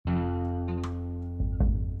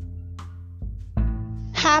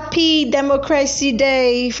Happy Democracy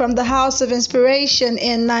Day from the House of Inspiration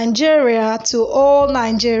in Nigeria to all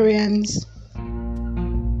Nigerians.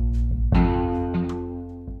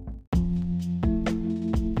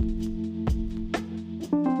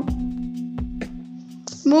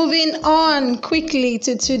 Moving on quickly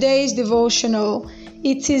to today's devotional.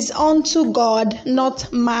 It is unto God,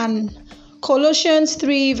 not man. Colossians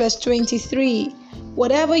 3 verse 23.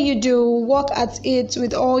 Whatever you do, work at it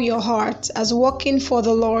with all your heart, as working for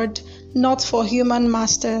the Lord, not for human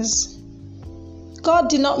masters. God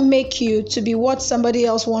did not make you to be what somebody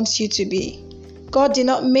else wants you to be. God did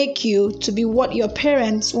not make you to be what your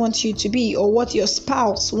parents want you to be or what your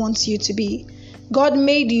spouse wants you to be. God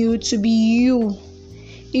made you to be you.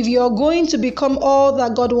 If you're going to become all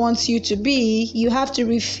that God wants you to be, you have to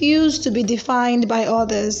refuse to be defined by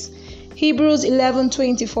others. Hebrews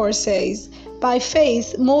 11:24 says, by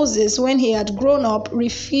faith, Moses, when he had grown up,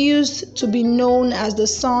 refused to be known as the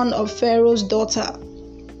son of Pharaoh's daughter.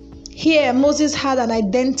 Here, Moses had an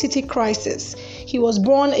identity crisis. He was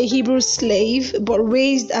born a Hebrew slave, but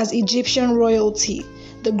raised as Egyptian royalty,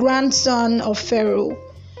 the grandson of Pharaoh.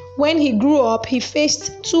 When he grew up, he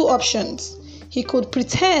faced two options. He could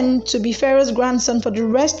pretend to be Pharaoh's grandson for the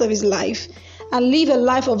rest of his life and live a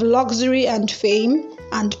life of luxury and fame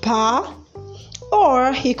and power,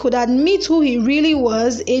 or he could admit who he really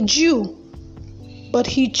was, a Jew. But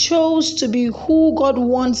he chose to be who God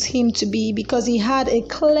wants him to be because he had a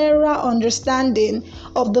clearer understanding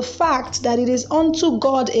of the fact that it is unto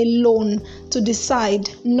God alone to decide,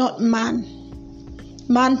 not man.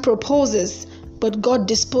 Man proposes, but God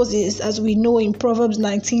disposes, as we know in Proverbs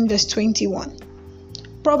 19 verse 21.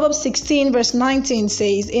 Proverbs 16 verse 19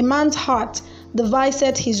 says, a man's heart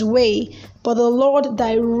deviseth his way, but the Lord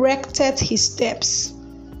directeth his steps.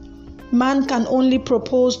 Man can only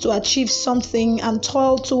propose to achieve something and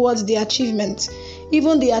toil towards the achievement.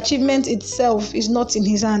 Even the achievement itself is not in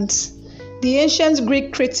his hands. The ancient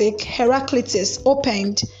Greek critic Heraclitus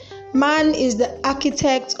opened, man is the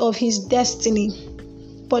architect of his destiny,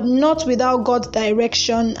 but not without God's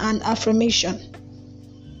direction and affirmation.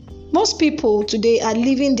 Most people today are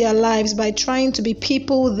living their lives by trying to be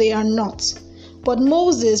people they are not. But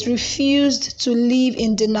Moses refused to live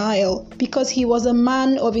in denial because he was a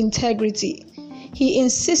man of integrity. He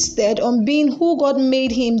insisted on being who God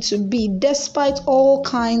made him to be despite all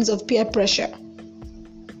kinds of peer pressure.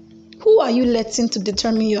 Who are you letting to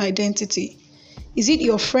determine your identity? Is it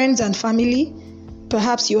your friends and family?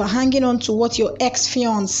 Perhaps you are hanging on to what your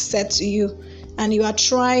ex-fiancé said to you and you are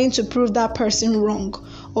trying to prove that person wrong.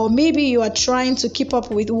 Or maybe you are trying to keep up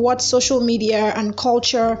with what social media and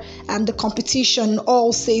culture and the competition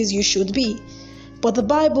all says you should be. But the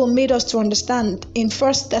Bible made us to understand in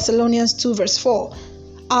 1 Thessalonians 2 verse 4,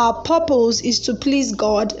 our purpose is to please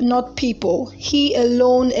God, not people. He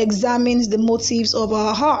alone examines the motives of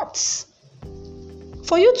our hearts.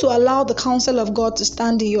 For you to allow the counsel of God to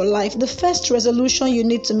stand in your life, the first resolution you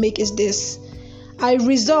need to make is this. I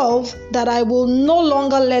resolve that I will no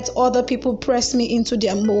longer let other people press me into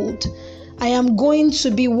their mold. I am going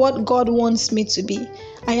to be what God wants me to be.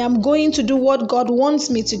 I am going to do what God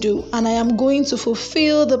wants me to do, and I am going to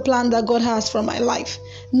fulfill the plan that God has for my life,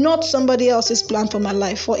 not somebody else's plan for my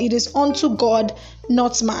life, for it is unto God,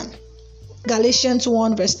 not man. Galatians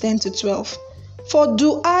 1 verse 10 to 12. For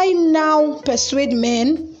do I now persuade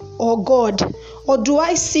men or God, or do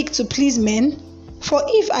I seek to please men? For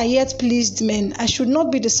if I yet pleased men, I should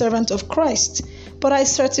not be the servant of Christ. But I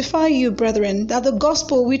certify you, brethren, that the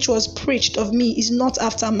gospel which was preached of me is not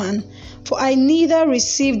after man. For I neither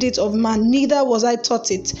received it of man, neither was I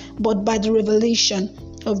taught it, but by the revelation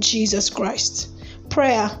of Jesus Christ.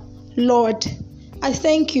 Prayer. Lord, I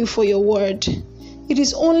thank you for your word. It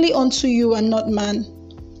is only unto you and not man.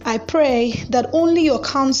 I pray that only your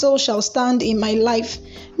counsel shall stand in my life,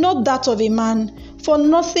 not that of a man, for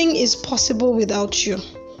nothing is possible without you.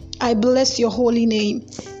 I bless your holy name.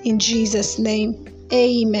 In Jesus' name,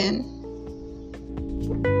 amen.